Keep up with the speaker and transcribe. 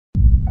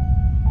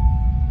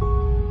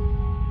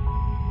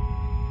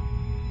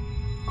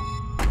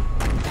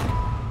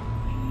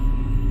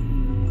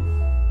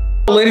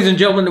Ladies and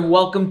gentlemen,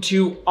 welcome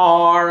to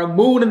our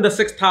moon in the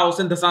 6th house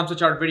in the Dashamsha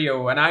chart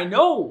video. And I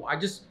know I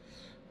just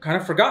kind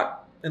of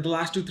forgot in the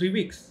last 2-3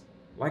 weeks.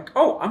 Like,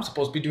 oh, I'm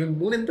supposed to be doing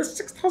moon in the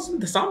 6th house in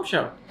the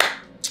Dashamsha.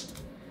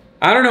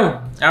 I don't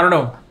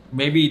know.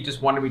 Maybe he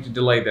just wanted me to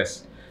delay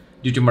this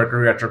due to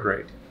Mercury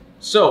retrograde.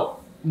 So,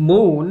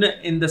 moon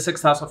in the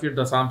 6th house of your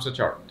Dashamsha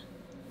chart.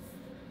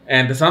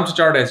 And the Dashamsha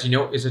chart, as you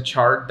know, is a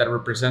chart that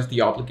represents the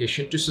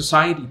obligation to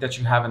society that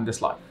you have in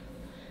this life.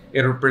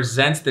 It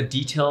represents the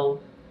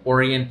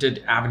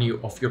detail-oriented avenue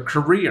of your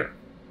career.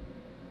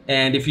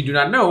 And if you do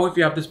not know, if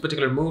you have this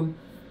particular moon,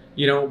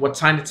 you know what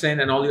sign it's in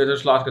and all the other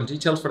astrological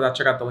details. For that,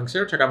 check out the links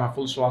here. Check out my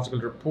full astrological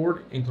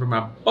report, including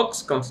my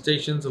books,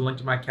 consultations, and link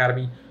to my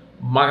academy,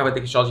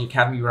 Vedic Astrology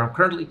Academy, where I'm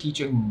currently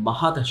teaching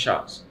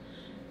Mahadashas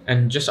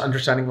and just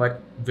understanding like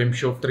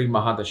Vimshottari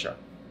Mahadasha.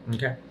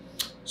 Okay,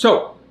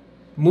 so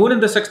moon in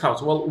the 6th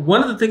house. Well,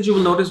 one of the things you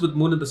will notice with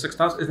moon in the 6th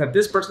house is that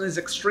this person is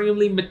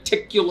extremely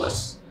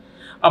meticulous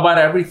about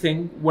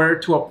everything, where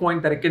to a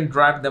point that it can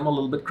drive them a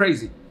little bit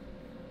crazy.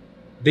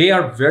 They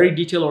are very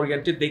detail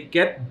oriented. They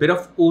get a bit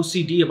of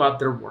OCD about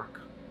their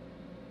work.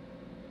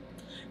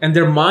 And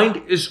their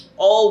mind is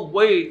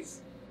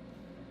always,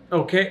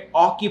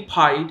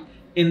 occupied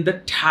in the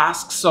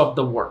tasks of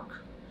the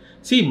work.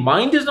 See,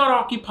 mind is not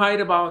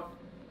occupied about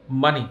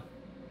money.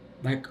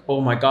 Like, oh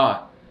my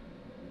God,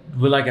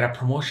 will I get a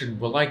promotion?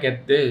 Will I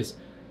get this?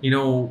 You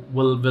know,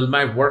 will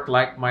my work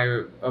like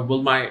my,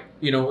 will my,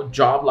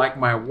 job like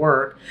my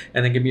work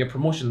and then give me a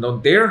promotion? Though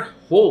their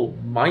whole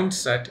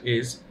mindset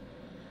is,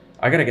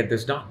 I gotta get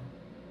this done.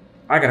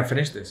 I gotta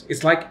finish this.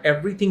 It's like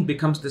everything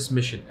becomes this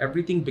mission.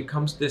 Everything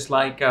becomes this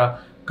like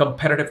a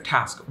competitive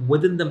task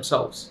within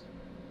themselves.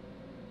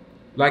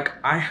 Like,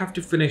 I have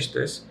to finish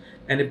this.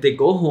 And if they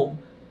go home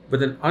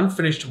with an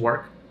unfinished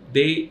work,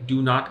 they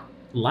do not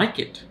like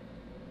it.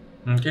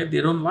 Okay,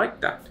 they don't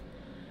like that.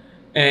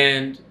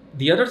 And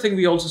the other thing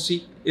we also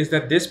see is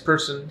that this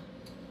person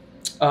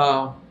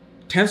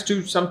tends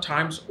to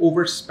sometimes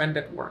overspend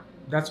at work.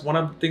 That's one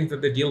of the things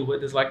that they deal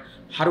with, is like,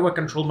 how do I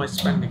control my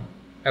spending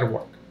at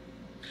work?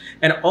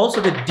 And also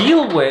they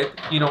deal with,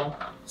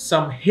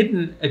 some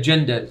hidden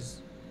agendas.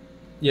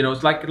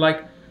 It's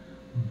like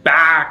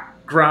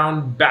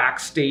background,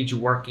 backstage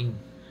working.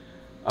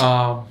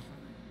 The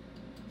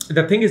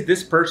thing is,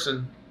 this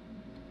person,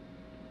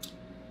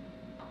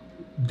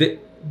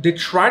 they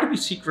try to be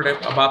secretive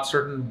about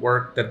certain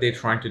work that they're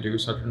trying to do,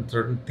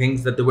 certain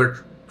things that they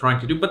were trying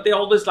to do, but they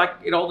always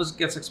it always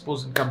gets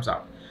exposed and comes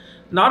out.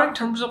 Not in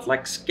terms of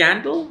like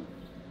scandal,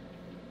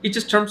 it's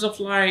just terms of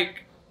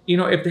like,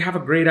 if they have a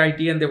great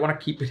idea and they want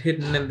to keep it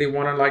hidden and they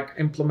want to like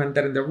implement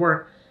that in their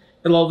work,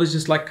 it'll always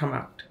just like come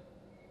out.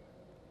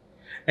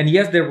 And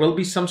yes, there will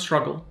be some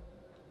struggle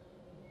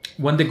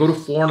when they go to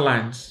foreign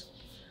lands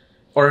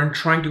or in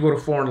trying to go to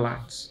foreign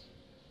lands.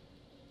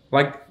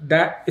 Like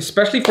that,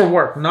 especially for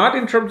work, not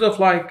in terms of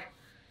like,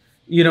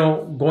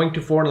 going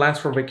to foreign lands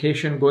for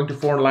vacation, going to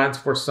foreign lands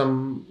for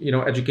some,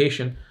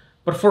 education,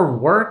 but for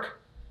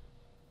work,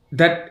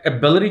 that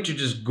ability to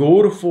just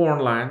go to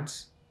foreign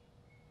lands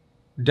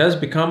does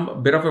become a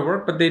bit of a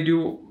work. But they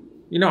do,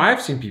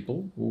 I've seen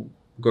people who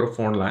go to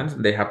foreign lands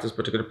and they have this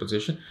particular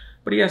position.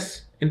 But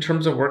yes, in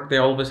terms of work, they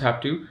always have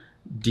to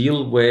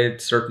deal with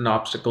certain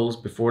obstacles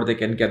before they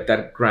can get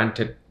that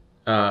granted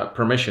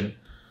permission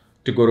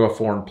to go to a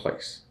foreign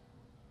place.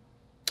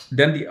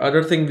 Then the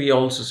other thing we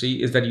also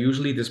see is that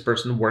usually this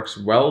person works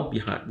well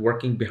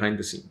working behind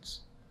the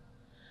scenes.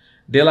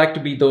 They like to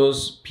be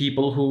those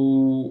people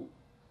who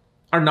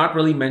are not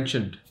really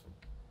mentioned,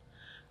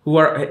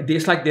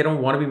 it's like they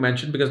don't want to be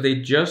mentioned because they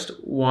just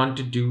want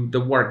to do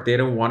the work. They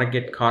don't want to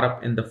get caught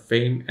up in the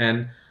fame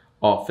and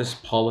office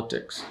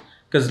politics.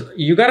 Because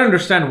you got to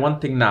understand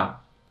one thing now,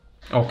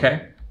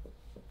 okay?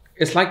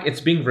 It's like it's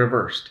being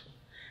reversed.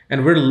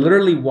 And we're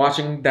literally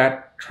watching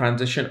that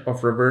transition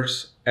of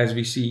reverse as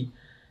we see,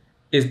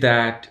 is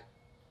that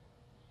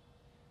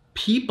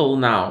people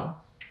now,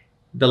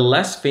 the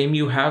less fame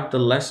you have, the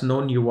less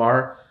known you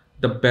are,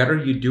 the better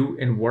you do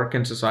in work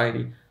and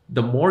society.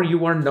 The more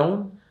you are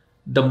known,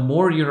 the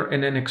more you're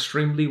in an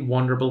extremely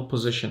vulnerable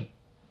position.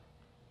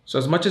 So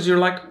as much as you're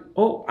like,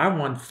 oh, I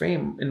want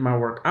fame in my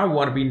work, I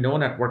want to be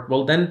known at work,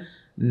 well then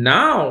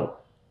now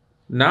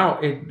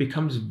it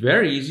becomes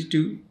very easy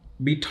to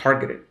be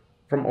targeted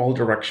from all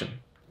directions.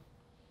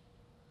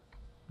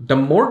 The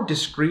more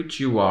discreet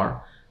you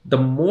are, the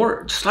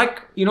more, just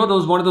like, one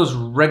of those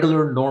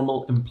regular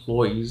normal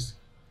employees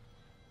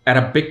at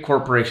a big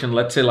corporation,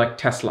 let's say like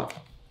Tesla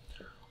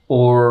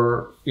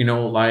or,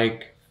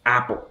 like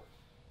Apple.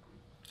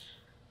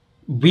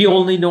 We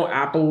only know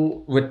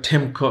Apple with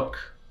Tim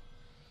Cook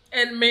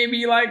and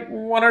maybe like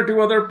one or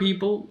two other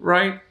people,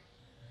 right?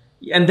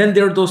 And then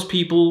there are those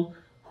people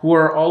who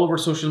are all over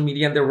social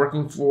media and they're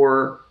working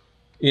for,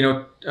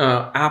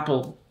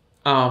 Apple.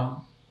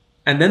 And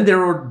then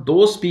there are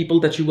those people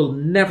that you will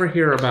never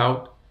hear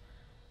about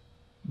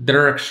that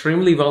are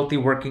extremely wealthy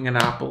working in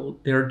Apple.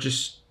 They're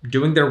just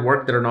doing their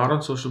work. They're not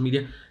on social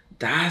media.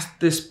 That's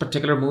this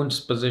particular moon's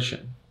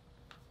position.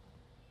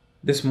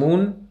 This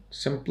moon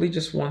simply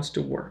just wants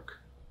to work.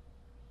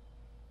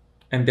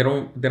 and they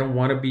don't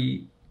want to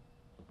be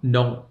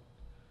known.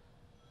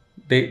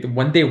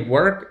 When they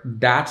work,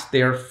 that's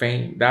their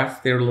fame. That's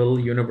their little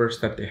universe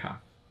that they have.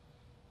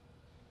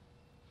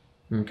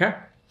 Okay.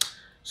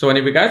 So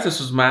anyway, guys,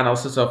 this is my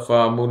analysis of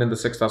moon in the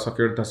 6th house of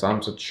your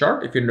Dashamsha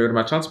chart. If you're new to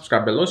my channel,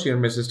 subscribe below so you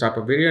don't miss this type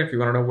of video. If you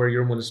want to know where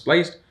your moon is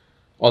placed,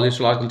 all the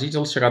astrological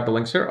details, check out the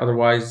links here.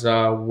 Otherwise,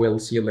 we'll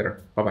see you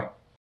later. Bye-bye.